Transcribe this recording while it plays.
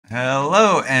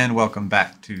Hello and welcome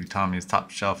back to Tommy's Top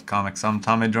Shelf Comics. I'm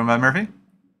Tommy, joined by Murphy.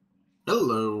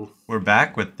 Hello. We're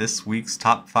back with this week's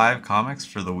top 5 comics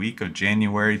for the week of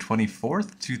January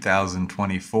 24th,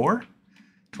 2024.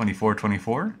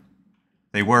 24.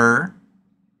 They were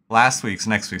next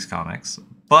week's comics,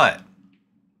 but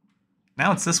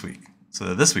now it's this week. So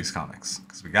they're this week's comics,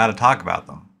 because we got to talk about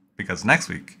them. Because next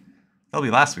week, they'll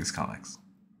be last week's comics,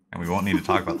 and we won't need to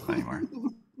talk about them anymore.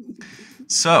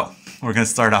 So, we're going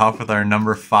to start off with our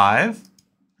number 5,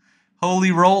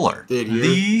 Holy Roller.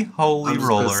 The Holy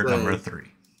Roller number 3.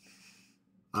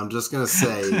 I'm just going to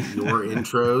say, your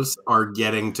intros are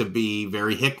getting to be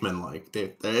very Hickman-like.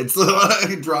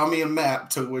 It's draw me a map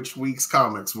to which week's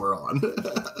comics we're on.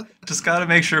 Just got to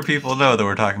make sure people know that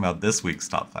we're talking about this week's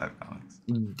top 5 comics.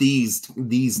 These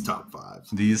top 5.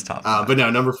 These top 5. But no,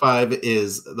 number 5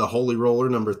 is The Holy Roller,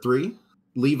 number 3.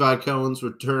 Levi Cohen's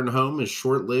return home is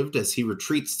short-lived as he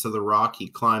retreats to the rock he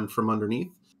climbed from underneath.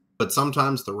 But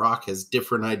sometimes the rock has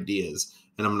different ideas.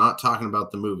 And I'm not talking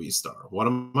about the movie star. What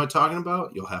am I talking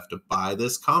about? You'll have to buy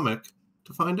this comic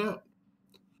to find out.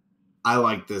 I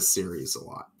like this series a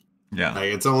lot. Yeah.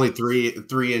 It's only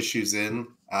three issues in.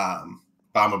 But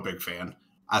I'm a big fan.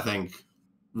 I think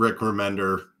Rick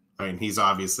Remender, he's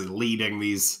obviously leading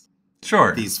these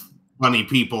funny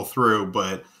people through,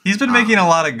 but he's been making a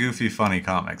lot of goofy, funny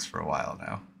comics for a while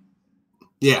now.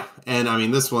 Yeah,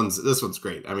 and this one's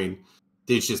great.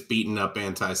 Dude's just beating up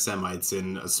anti-Semites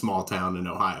in a small town in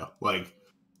Ohio. Like,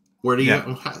 where do you?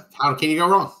 How can you go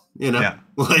wrong? Yeah.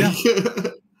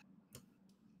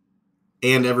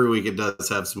 And every week it does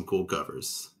have some cool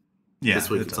covers. Yeah, this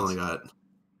week it's only got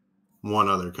one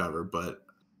other cover, but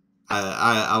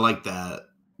I like the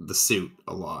suit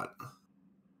a lot.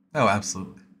 Oh,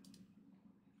 absolutely.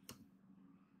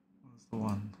 What was the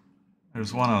one?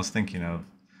 There's one I was thinking of,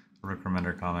 a Rick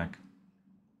Remender comic.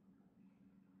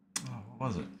 Oh, what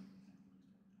was it?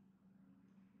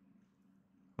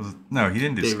 No, he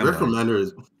didn't do Scumbag. Rick Remender is...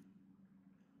 It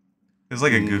was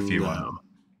like a goofy one.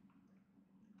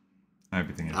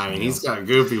 He's got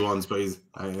goofy ones, but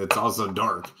it's also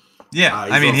dark.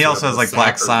 Yeah, he also has like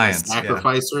Black Science.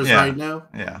 Sacrificers right now.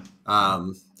 Yeah.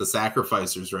 The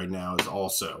Sacrificers right now is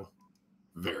also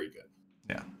very good.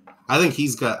 Yeah. I think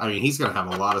he's going to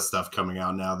have a lot of stuff coming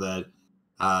out now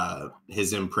that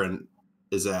his imprint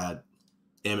is at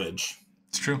Image.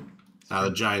 It's true. Now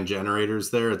the giant generators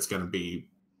there, it's going to be,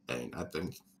 I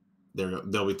think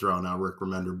they'll be throwing out Rick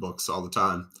Remender books all the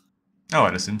time. Oh,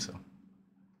 I'd assume so.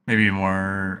 Maybe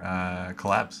more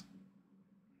collabs.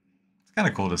 It's kind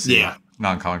of cool to see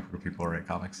non-comic book people write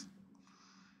comics.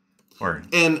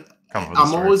 And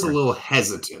I'm always a little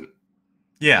hesitant.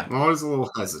 Yeah. I'm always a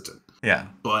little hesitant. Yeah.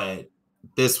 But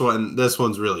this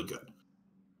one's really good.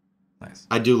 Nice.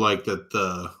 I do like that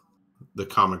the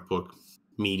comic book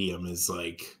medium is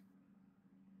like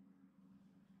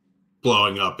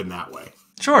blowing up in that way.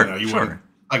 Sure. Sure.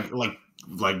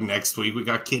 Like next week we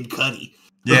got Kid Cudi.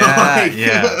 Yeah,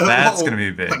 that's gonna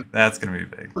be big. That's gonna be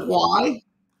big. Why?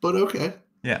 But okay.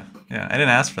 Yeah. I didn't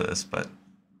ask for this, but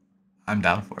I'm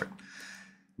down for it.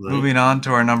 Right. Moving on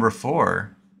to our number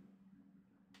 4,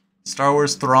 Star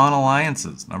Wars Thrawn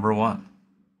Alliances, number 1.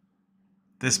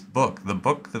 This book, the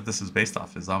book that this is based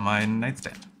off, is on my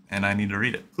nightstand, and I need to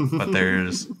read it. But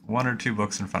there's 1 or 2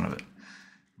 books in front of it.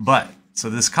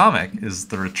 So this comic is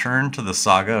the return to the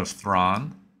saga of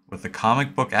Thrawn with the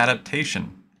comic book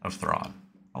adaptation of Thrawn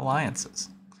Alliances.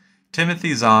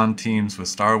 Timothy Zahn teams with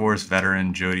Star Wars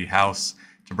veteran Jody House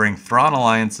to bring Thrawn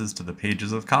Alliances to the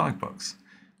pages of comic books.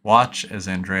 Watch as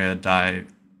Andrea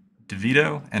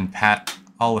DeVito and Pat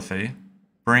Oliphant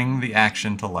bring the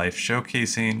action to life,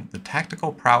 showcasing the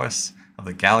tactical prowess of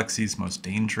the galaxy's most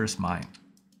dangerous mind.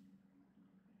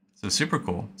 So super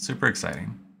cool, super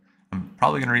exciting. I'm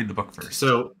probably going to read the book first.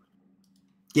 So,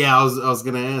 yeah, I was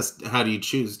going to ask, how do you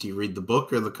choose? Do you read the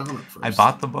book or the comic first? I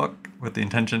bought the book with the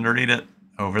intention to read it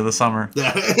over the summer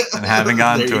and haven't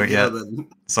gotten to it yet. Then.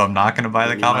 So I'm not going to buy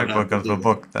the comic book of the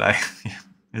book that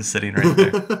is sitting right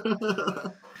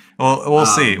there. Well, we'll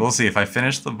see. We'll see if I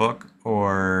finish the book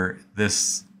or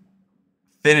this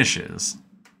finishes,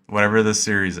 whatever this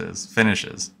series is,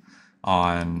 finishes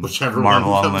on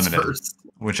Marvel Unlimited.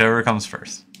 Whichever comes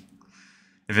first.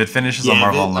 If it finishes on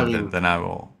Marvel Unlimited, then I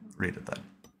will read it then.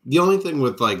 The only thing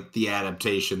with like the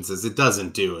adaptations is it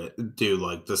doesn't do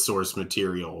like the source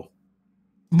material.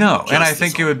 No, and I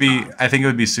think it would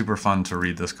be super fun to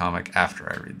read this comic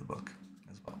after I read the book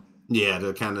as well. Yeah,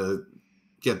 to kind of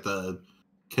get the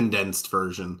condensed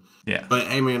version. Yeah. But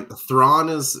hey man,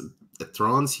 Thrawn's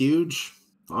huge.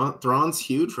 Thrawn's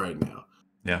huge right now.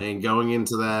 Yeah. And going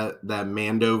into that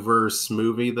Mandoverse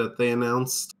movie that they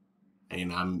announced,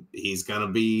 And he's gonna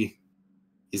be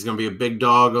a big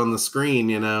dog on the screen,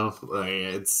 you know. Like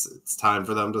it's time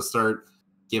for them to start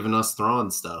giving us Thrawn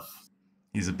stuff.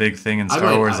 He's a big thing in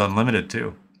Star Wars Unlimited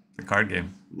too, the card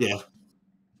game. Yeah.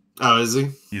 Oh, is he?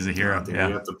 He's a hero. Dude, yeah,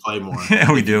 we have to play more.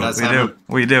 Yeah, we do.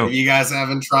 We do. If you guys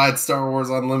haven't tried Star Wars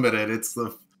Unlimited,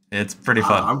 it's pretty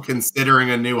fun. I'm considering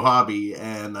a new hobby,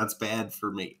 and that's bad for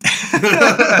me.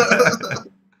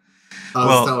 I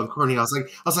was telling Courtney, I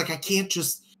was like, I can't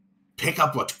just pick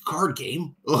up a card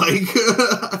game. Like,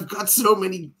 I've got so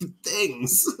many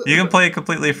things. You can play it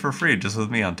completely for free, just with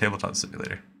me on Tabletop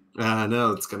Simulator.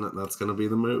 No, that's gonna be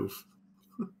the move.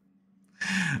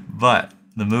 But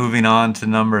the moving on to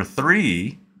number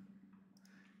 3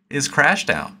 is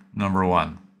Crashdown, number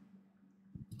 1.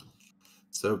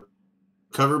 So,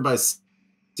 covered by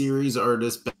series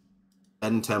artist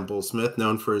Ben Temple-Smith,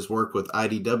 known for his work with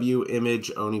IDW,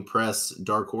 Image, Oni Press,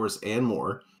 Dark Horse, and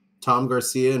more. Tom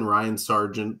Garcia and Ryan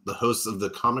Sargent, the hosts of the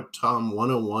Comic Tom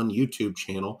 101 YouTube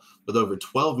channel with over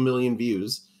 12 million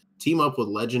views, team up with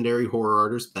legendary horror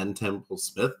artist Ben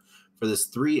Temple-Smith for this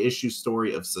 3-issue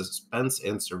story of suspense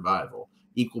and survival,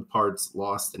 equal parts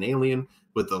Lost and Alien,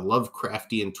 with a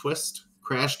Lovecraftian twist.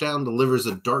 Crashdown delivers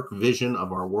a dark vision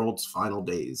of our world's final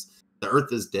days. The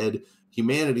Earth is dead.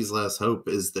 Humanity's last hope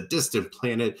is the distant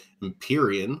planet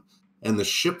Empyrean, and the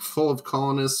ship full of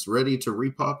colonists ready to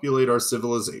repopulate our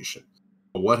civilization.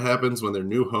 But what happens when their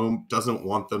new home doesn't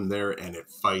want them there and it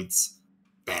fights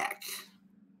back?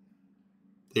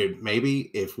 Dude, maybe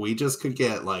if we just could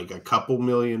get like a couple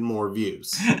million more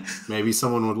views, maybe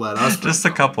someone would let us. Just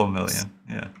a couple million,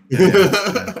 yeah.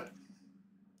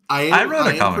 I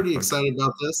am pretty excited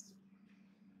about this.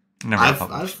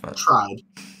 I've tried.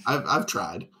 I've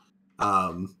tried.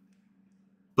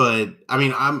 But I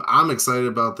mean, I'm excited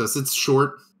about this. It's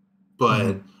short,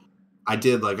 but I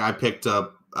picked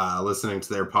up listening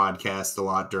to their podcast a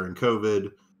lot during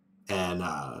COVID, and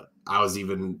I was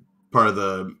even part of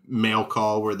the mail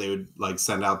call where they would like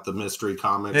send out the mystery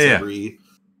comics every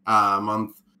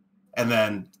month. And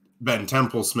then Ben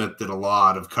Temple-Smith did a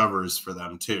lot of covers for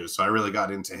them too. So I really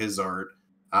got into his art.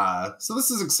 So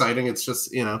this is exciting. It's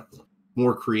just, you know,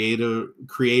 more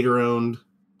creator owned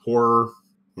horror,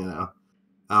 you know.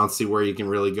 I don't see where you can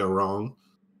really go wrong.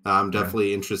 I'm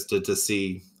definitely interested to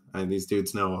see. These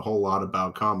dudes know a whole lot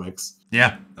about comics.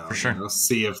 Yeah, for sure. You know,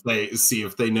 see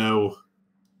if they know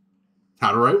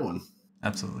how to write one.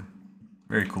 Absolutely,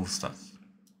 very cool stuff.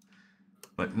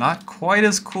 But not quite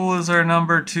as cool as our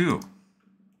number 2,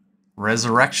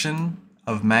 Resurrection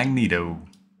of Magneto.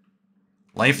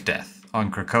 Life Death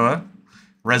on Krakoa.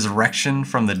 Resurrection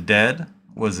from the dead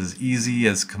was as easy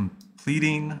as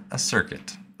completing a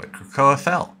circuit. But Krakoa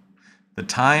fell. The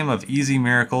time of easy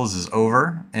miracles is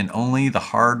over, and only the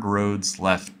hard roads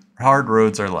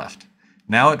are left.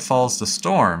 Now it falls to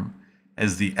storm,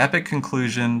 as the epic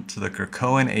conclusion to the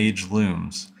Krakoan age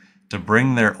looms, to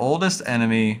bring their oldest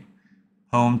enemy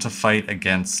home to fight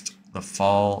against the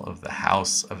fall of the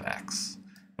House of X.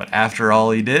 But after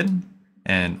all he did,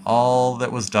 and all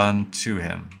that was done to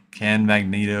him, can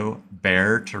Magneto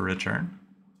bear to return?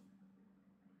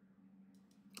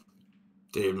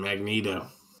 Dude, Magneto.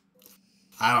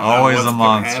 I don't always know a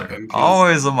monster.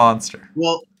 Always a monster.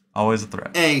 Well, always a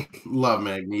threat. Love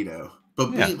Magneto.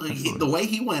 But yeah, the way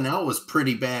he went out was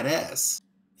pretty badass.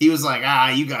 He was like,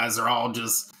 you guys are all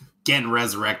just getting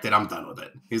resurrected. I'm done with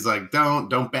it. He's like,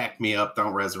 don't back me up.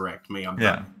 Don't resurrect me. I'm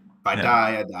done. If I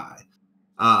die, I die.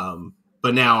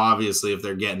 But now, obviously, if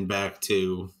they're getting back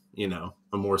to, you know,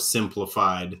 a more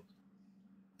simplified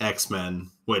X-Men,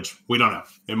 which we don't know.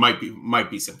 It might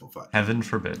be simplified. Heaven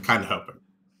forbid. Kind of hoping.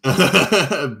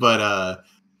 But I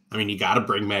mean, you got to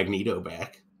bring Magneto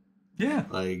back. Yeah.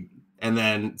 Like, and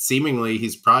then seemingly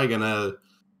he's probably gonna.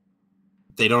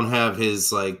 They don't have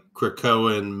his like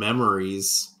Krakoan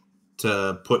memories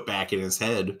to put back in his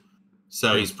head,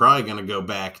 so he's probably gonna go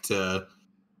back to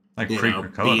like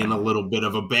being a little bit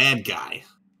of a bad guy.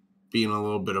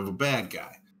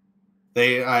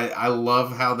 I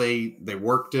love how they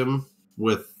worked him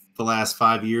with the last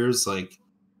 5 years, like,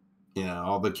 you know,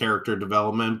 all the character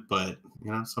development, but,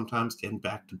 you know, sometimes getting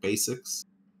back to basics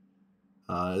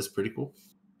is pretty cool.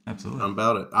 Absolutely. I'm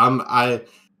about it.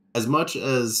 As much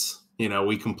as, you know,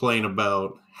 we complain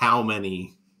about how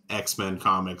many X-Men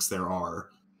comics there are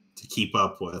to keep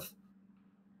up with,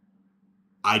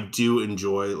 I do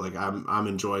enjoy, like, I'm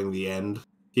enjoying the end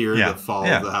here, the fall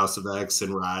of the House of X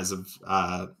and rise of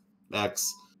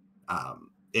X.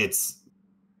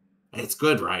 It's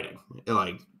good writing.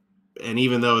 Like, and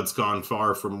even though it's gone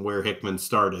far from where Hickman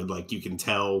started, like, you can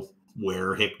tell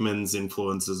where Hickman's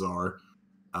influences are.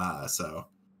 So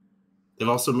They've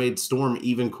also made Storm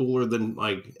even cooler than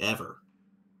like ever.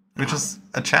 Which is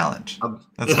a challenge. How-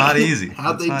 That's not easy.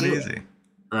 How'd That's they not do easy. it,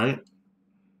 right?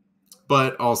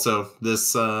 But also,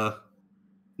 this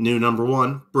new number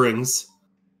 1 brings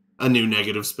a new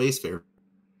negative space variant.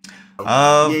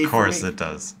 Of Yay for course me. it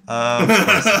does. Of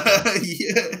course it does.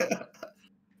 Yeah.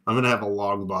 I'm gonna have a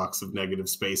long box of negative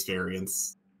space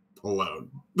variants alone.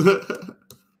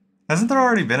 Hasn't there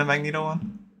already been a Magneto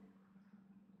one?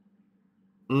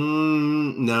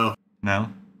 No. No.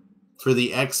 For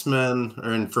the X-Men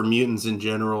and for mutants in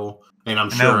general, and I'm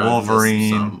I sure know I've missed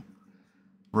Wolverine, some.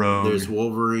 Rogue. There's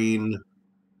Wolverine,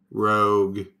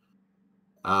 Rogue.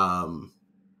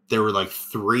 There were like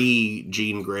 3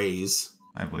 Jean Greys.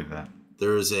 I believe that.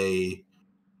 There's a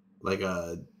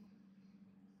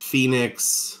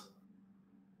Phoenix,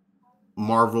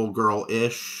 Marvel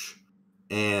girl-ish,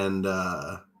 and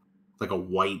like a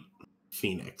white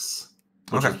Phoenix,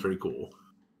 which is pretty cool.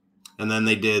 And then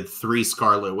they did 3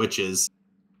 Scarlet Witches,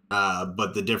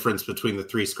 but the difference between the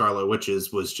 3 Scarlet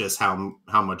Witches was just how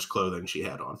much clothing she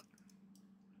had on.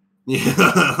 Yeah,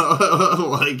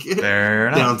 like Fair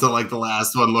enough. down to like the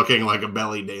last one looking like a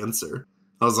belly dancer.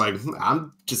 I was like,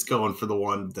 I'm just going for the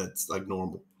one that's like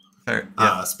normal. Fair.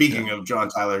 Speaking of John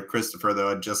Tyler Christopher,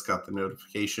 though, I just got the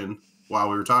notification while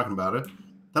we were talking about it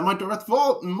that my Darth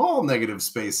Maul negative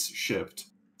space shipped.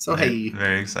 So hey,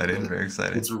 very exciting, very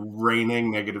exciting. It's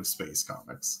raining negative space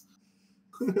comics.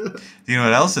 Do you know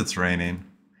what else it's raining?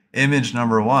 Image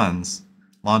number 1's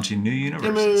launching new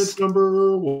universes. Image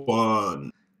number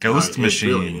 1. Ghost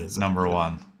Machine really number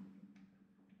 1.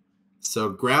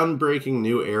 So, groundbreaking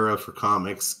new era for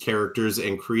comics, characters,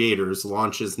 and creators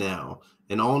launches now.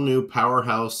 An all-new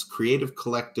powerhouse creative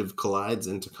collective collides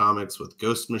into comics with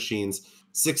Ghost Machine's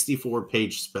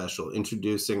 64-page special,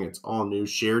 introducing its all-new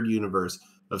shared universe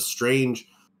of strange,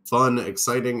 fun,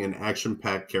 exciting, and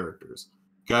action-packed characters.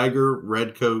 Geiger,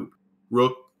 Redcoat,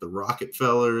 Rook, the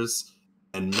Rockefellers,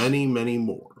 and many, many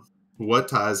more. What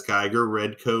ties Geiger,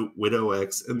 Redcoat, Widow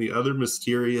X, and the other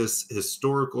mysterious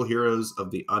historical heroes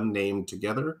of the unnamed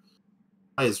together?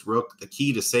 Why is Rook the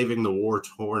key to saving the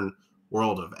war-torn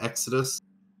world of Exodus?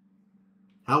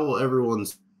 How will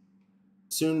everyone's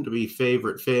soon-to-be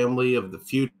favorite family of the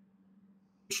future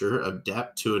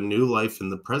adapt to a new life in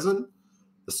the present?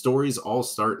 The stories all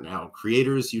start now.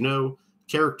 Creators you know,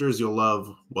 characters you'll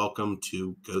love. Welcome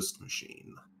to Ghost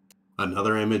Machine.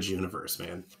 Another Image universe,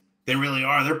 man. They really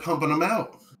are. They're pumping them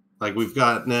out. Like, we've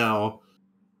got now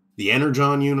the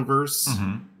Energon universe.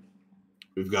 Mm-hmm.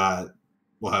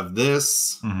 We'll have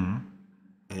this. Mm-hmm.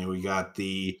 And we got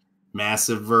the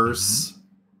Massive Verse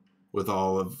with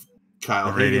all of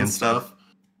Kyle Hayden stuff.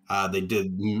 They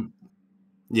did the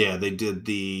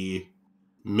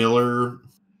Miller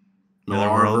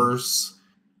verse.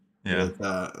 Yeah. With,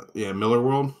 Miller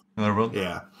World. Miller World.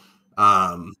 Yeah.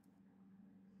 And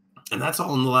that's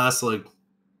all in the last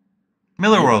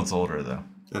Miller World's older though.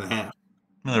 And a half.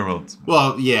 Miller World's.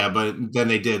 Well, yeah, but then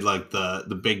they did like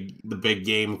the big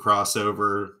game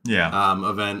crossover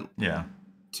event. Yeah.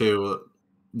 To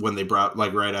when they brought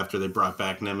right after they brought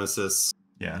back Nemesis.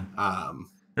 Yeah.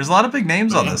 There's a lot of big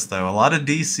names on this though. A lot of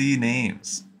DC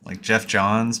names like Jeff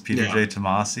Johns, Peter J.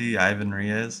 Tomasi, Ivan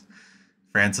Reyes,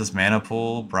 Francis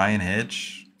Manipool, Brian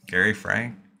Hitch, Gary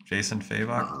Frank, Jason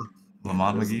Fabok,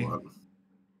 Lamont McGee.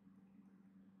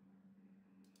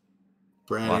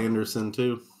 Brad Anderson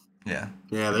too. Yeah.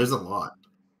 Yeah, there's a lot.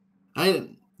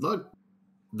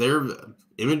 Their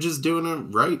Image is doing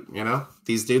it right, you know?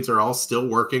 These dudes are all still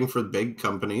working for big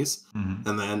companies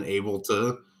and then able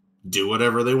to do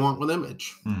whatever they want with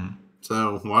Image. Mm-hmm.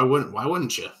 So why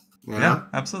wouldn't you? You know? Yeah,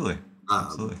 absolutely.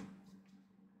 Absolutely.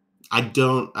 I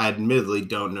admittedly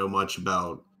don't know much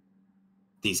about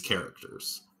these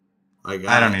characters. Like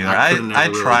I don't either. I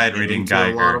tried reading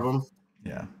Geiger. A lot of them.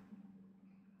 Yeah.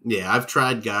 Yeah, I've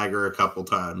tried Geiger a couple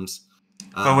times.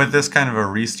 But with this kind of a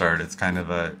restart, it's kind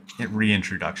of a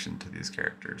reintroduction to these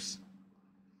characters.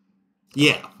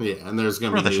 Yeah, and there's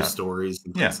going to be new stories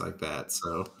and things like that.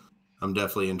 So I'm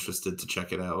definitely interested to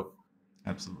check it out.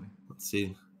 Absolutely. Let's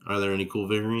see. Are there any cool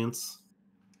variants?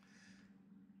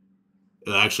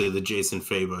 Actually, the Jason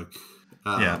Fabok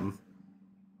 1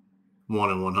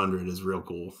 in 100 is real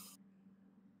cool.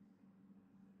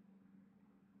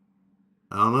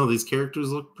 I don't know. These characters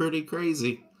look pretty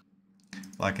crazy.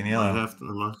 Black and yellow.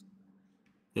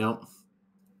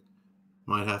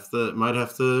 Might have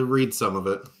to read some of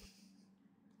it.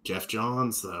 Jeff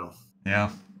Johns, though. Yeah.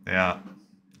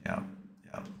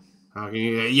 How can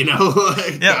you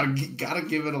gotta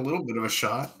give it a little bit of a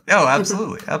shot. Oh,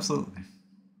 absolutely.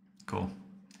 Cool.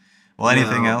 Well,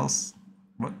 anything else?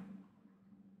 What?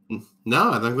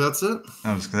 No, I think that's it.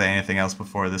 I was going to say anything else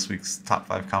before this week's top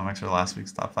 5 comics or last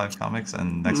week's top 5 comics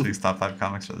and next week's top 5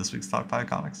 comics or this week's top 5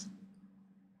 comics?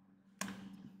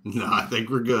 No, I think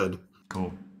we're good.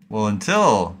 Cool. Well,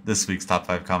 until this week's top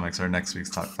 5 comics or next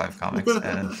week's top 5 comics,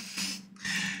 and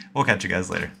we'll catch you guys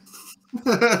later.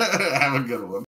 Have a good one.